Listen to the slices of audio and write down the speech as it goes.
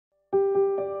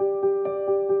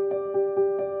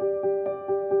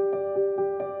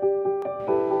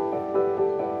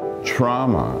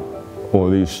trauma or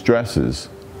these stresses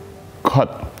cut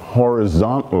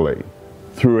horizontally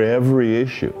through every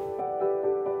issue,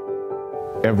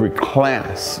 every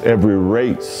class, every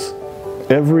race,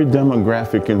 every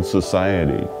demographic in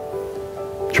society.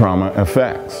 Trauma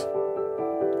affects.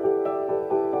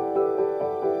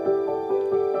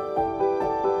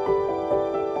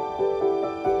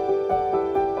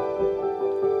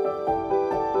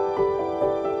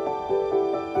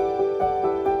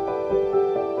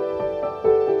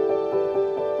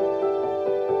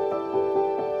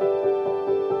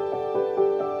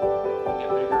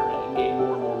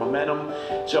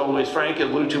 So as Frank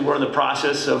alluded to, we're in the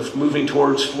process of moving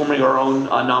towards forming our own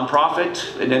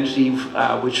nonprofit, an entity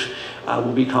which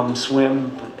will become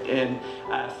SWIM. And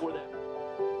for that,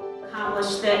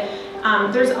 accomplished that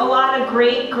there's a lot of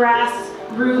great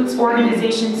grassroots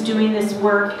organizations doing this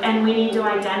work, and we need to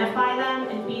identify them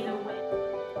and be the way.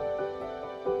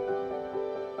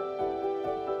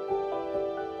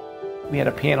 We had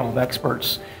a panel of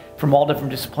experts from all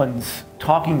different disciplines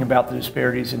talking about the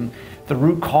disparities, and the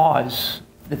root cause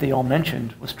that they all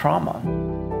mentioned was trauma.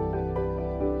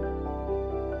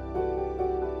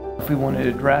 If we want to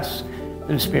address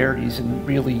the disparities and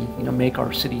really, make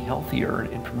our city healthier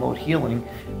and promote healing,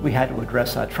 we had to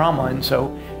address that trauma. And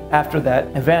so after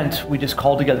that event, we just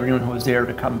called together anyone who was there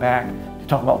to come back to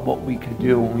talk about what we could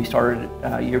do. And we started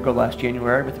a year ago last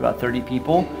January with about 30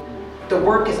 people. The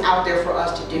work is out there for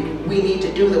us to do. We need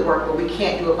to do the work, but we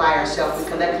can't do it by ourselves. We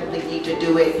collectively need to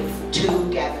do it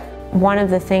together. One of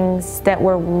the things that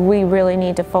we really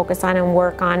need to focus on and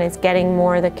work on is getting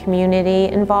more of the community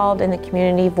involved and the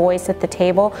community voice at the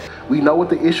table. We know what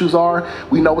the issues are,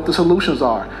 we know what the solutions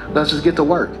are. Let's just get to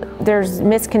work. There's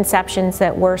misconceptions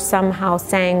that we're somehow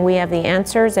saying we have the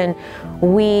answers and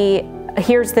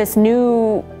here's this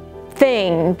new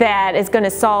thing that is going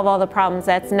to solve all the problems.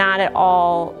 That's not at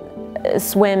all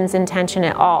SWIM's intention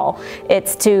at all.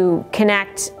 It's to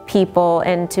connect people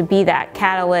and to be that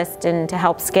catalyst and to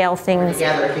help scale things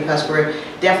together, because we're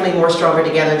definitely more stronger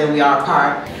together than we are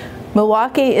apart.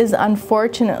 Milwaukee is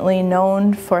unfortunately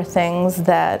known for things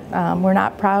that we're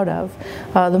not proud of.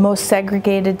 The most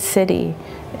segregated city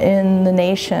in the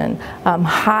nation,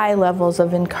 high levels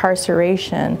of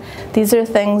incarceration. These are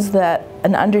things that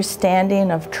an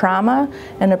understanding of trauma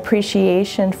and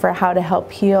appreciation for how to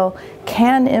help heal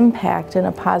can impact in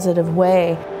a positive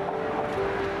way.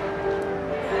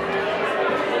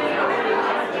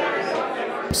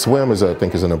 SWIM I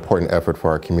think is an important effort for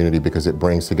our community because it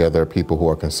brings together people who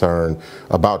are concerned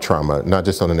about trauma, not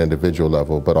just on an individual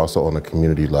level, but also on a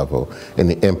community level, and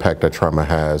the impact that trauma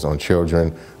has on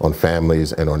children, on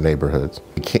families, and on neighborhoods.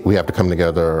 We have to come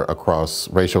together across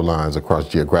racial lines, across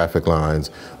geographic lines,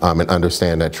 and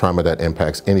understand that trauma that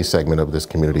impacts any segment of this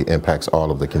community impacts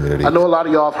all of the community. I know a lot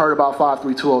of y'all have heard about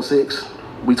 53206.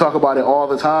 We talk about it all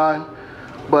the time,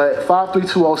 but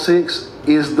 53206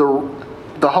 is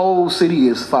the whole city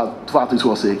is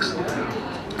 53206.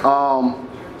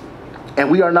 And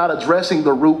we are not addressing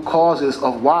the root causes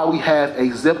of why we have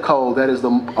a zip code that is the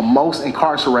most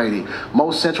incarcerated,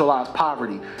 most centralized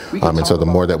poverty. And so the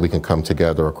more that we can come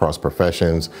together across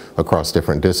professions, across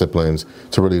different disciplines,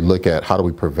 to really look at how do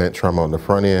we prevent trauma on the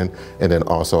front end, and then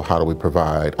also how do we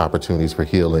provide opportunities for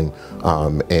healing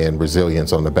and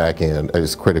resilience on the back end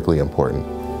is critically important.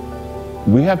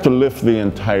 We have to lift the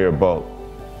entire boat.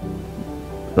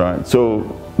 Right? So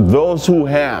those who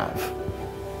have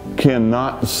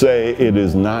cannot say it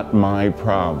is not my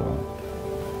problem.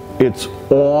 It's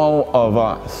all of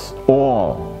us,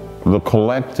 all, the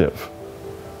collective,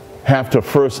 have to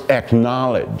first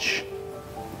acknowledge.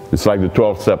 It's like the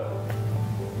 12-step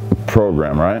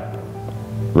program, right?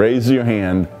 Raise your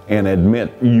hand and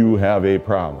admit you have a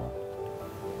problem.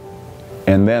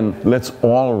 And then let's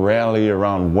all rally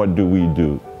around what do we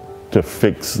do to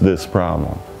fix this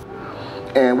problem.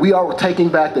 And we are taking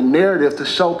back the narrative to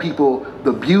show people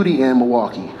the beauty in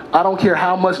Milwaukee. I don't care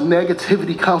how much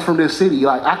negativity comes from this city.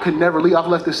 Like, I could never leave. I've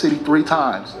left this city 3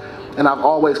 times, and I've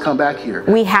always come back here.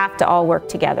 We have to all work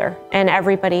together, and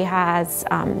everybody has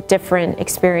different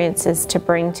experiences to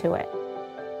bring to it.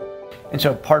 And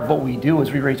so part of what we do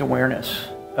is we raise awareness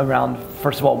around,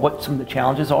 first of all, what some of the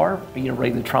challenges are,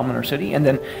 related to trauma in our city, and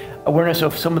then awareness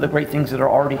of some of the great things that are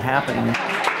already happening.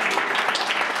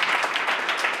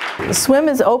 SWIM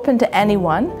is open to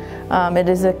anyone. It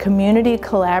is a community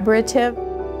collaborative.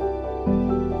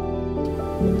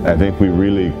 I think we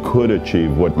really could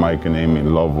achieve what Mike and Amy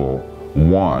Lovell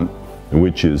want,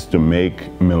 which is to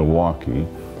make Milwaukee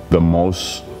the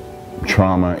most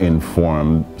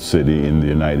trauma-informed city in the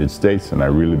United States, and I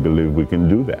really believe we can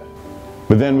do that.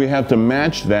 But then we have to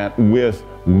match that with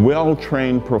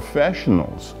well-trained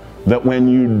professionals that when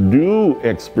you do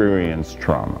experience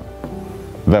trauma,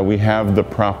 that we have the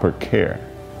proper care.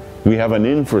 We have an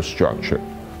infrastructure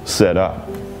set up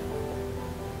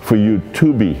for you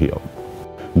to be healed.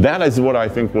 That is what I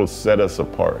think will set us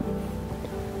apart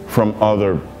from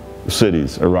other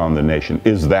cities around the nation,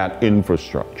 is that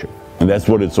infrastructure. And that's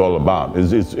what it's all about,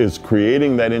 is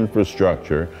creating that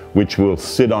infrastructure which will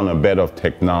sit on a bed of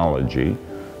technology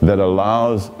that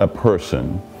allows a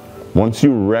person, once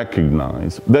you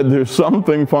recognize that there's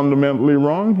something fundamentally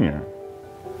wrong here,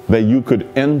 that you could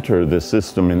enter the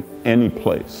system in any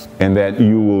place and that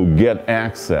you will get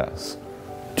access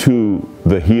to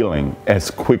the healing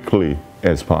as quickly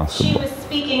as possible. She was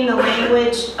speaking the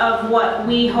language of what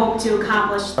we hope to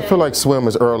accomplish. I feel like SWIM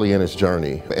is early in its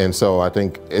journey, and so I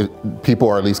think people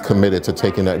are at least committed to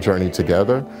taking that journey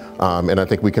together, and I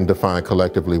think we can define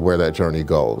collectively where that journey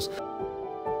goes.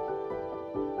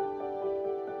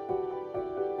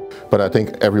 But I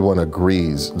think everyone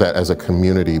agrees that as a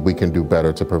community we can do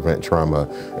better to prevent trauma,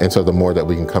 and so the more that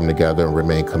we can come together and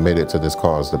remain committed to this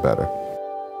cause, the better.